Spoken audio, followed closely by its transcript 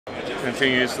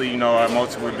continuously, you know, our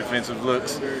multiple defensive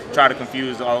looks, try to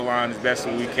confuse the O-line as best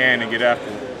as we can and get after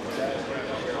them.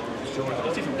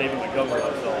 You see from David Montgomery,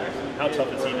 how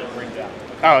tough is he to bring down?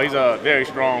 Oh, he's a very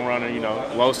strong runner, you know,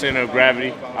 low center of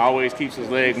gravity, always keeps his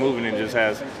leg moving and just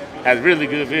has really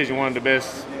good vision, one of the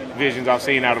best visions I've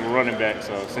seen out of a running back,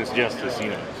 so since Justice,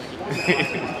 you know.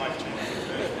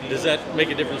 Does that make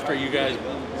a difference for you guys,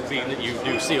 being that you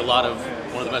do see a lot of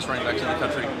one of the best running backs in the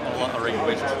country on a regular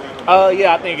basis?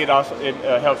 Yeah, I think it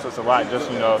helps us a lot,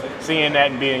 just, you know, seeing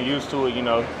that and being used to it, you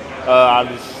know.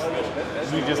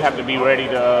 We just have to be ready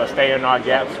to stay in our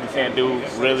gaps. We can't do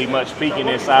really much peeking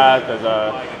inside because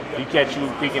if you catch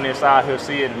you peeking inside, he'll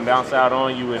see it and bounce out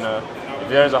on you. And if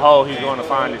there's a hole, he's going to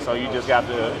find it. So you just got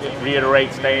to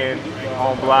reiterate staying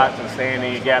on blocks and staying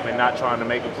in your gap and not trying to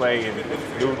make a play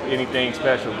and do anything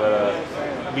special, but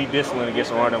be disciplined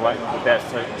against a runner with that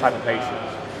type of patience.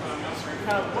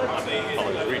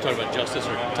 Were you talking about Justice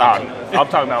or Thompson? I'm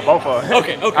talking about both of them.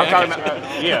 Okay. I'm talking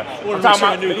about, yeah. I'm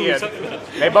talking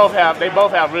about, they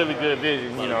both have really good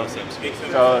vision, you know.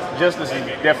 So Justice is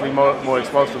definitely more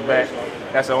explosive back.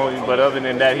 That's the only. But other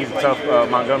than that, he's a tough.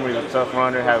 Montgomery's a tough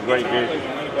runner, has great vision.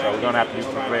 So we're gonna have to be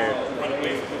prepared.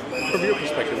 From your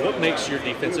perspective, what makes your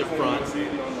defensive front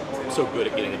so good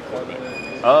at getting at the quarterback?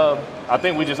 I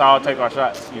think we just all take our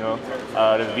shots, you know.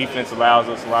 The defense allows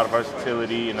us a lot of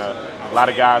versatility and a lot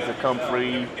of guys that come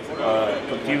free,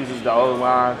 confuses the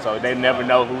O-line, so they never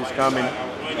know who's coming,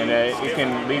 and it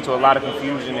can lead to a lot of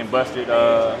confusion and busted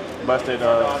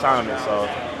assignments. So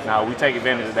now we take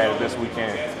advantage of that as best we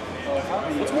can.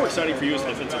 What's more exciting for you as a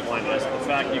defensive line? Is the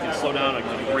fact you can slow down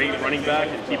a great running back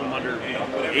and keep him under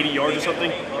 80 yards or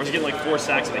something, or is he getting like 4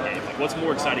 sacks in a game? Like, what's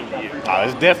more exciting to you?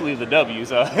 It's definitely the W.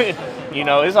 So, you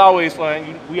know, it's always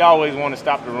fun. We always want to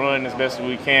stop the run as best as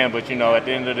we can, but, you know, at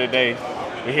the end of the day,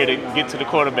 we're here to get to the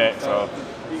quarterback, so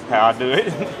that's how I do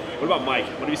it. What about Mike?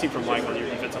 What have you seen from Mike on your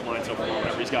defensive line so far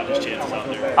whenever he's gotten his chances out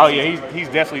there? Oh, yeah, he's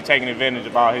definitely taking advantage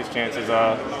of all his chances.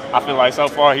 I feel like so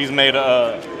far he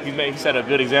set a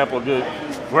good example, good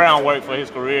groundwork for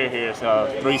his career here.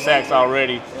 So 3 sacks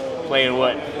already, playing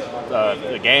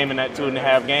a game in that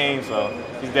 2.5 games. So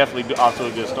he's definitely off to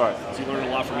a good start. Has he learned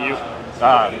a lot from you?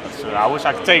 I wish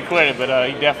I could take credit, but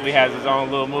he definitely has his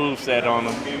own little move set on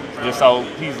him. Just so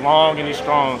he's long and he's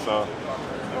strong. So.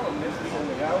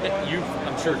 You've,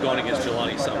 I'm sure, gone against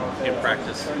Jelani some in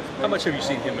practice. How much have you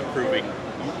seen him improving?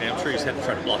 And I'm sure he's had to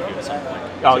try to block you at some point.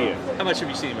 Oh, yeah. How much have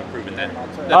you seen him improve in that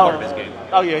part of his game?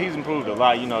 Oh, yeah, he's improved a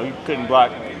lot. You know, he couldn't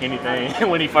block anything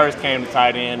when he first came to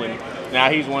tight end, and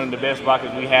now he's one of the best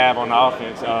blockers we have on the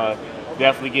offense.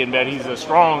 Definitely getting better. He's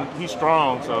strong,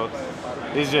 so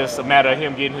it's just a matter of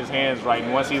him getting his hands right.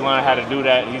 And once he learned how to do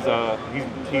that,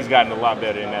 he's gotten a lot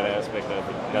better in that aspect of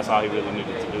it. That's all he really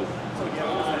needed to do.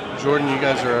 Jordan, you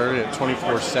guys are already at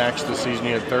 24 sacks this season.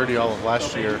 You had 30 all of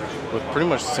last year with pretty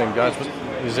much the same guys.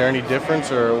 Is there any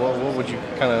difference, or what would you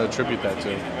kind of attribute that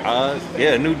to?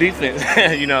 Yeah, new defense.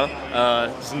 You know,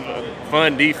 some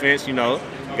fun defense. You know,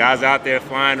 guys out there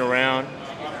flying around,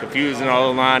 confusing the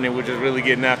whole line, and we're just really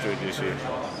getting after it this year.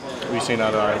 We've seen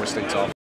out of Iowa State's offense.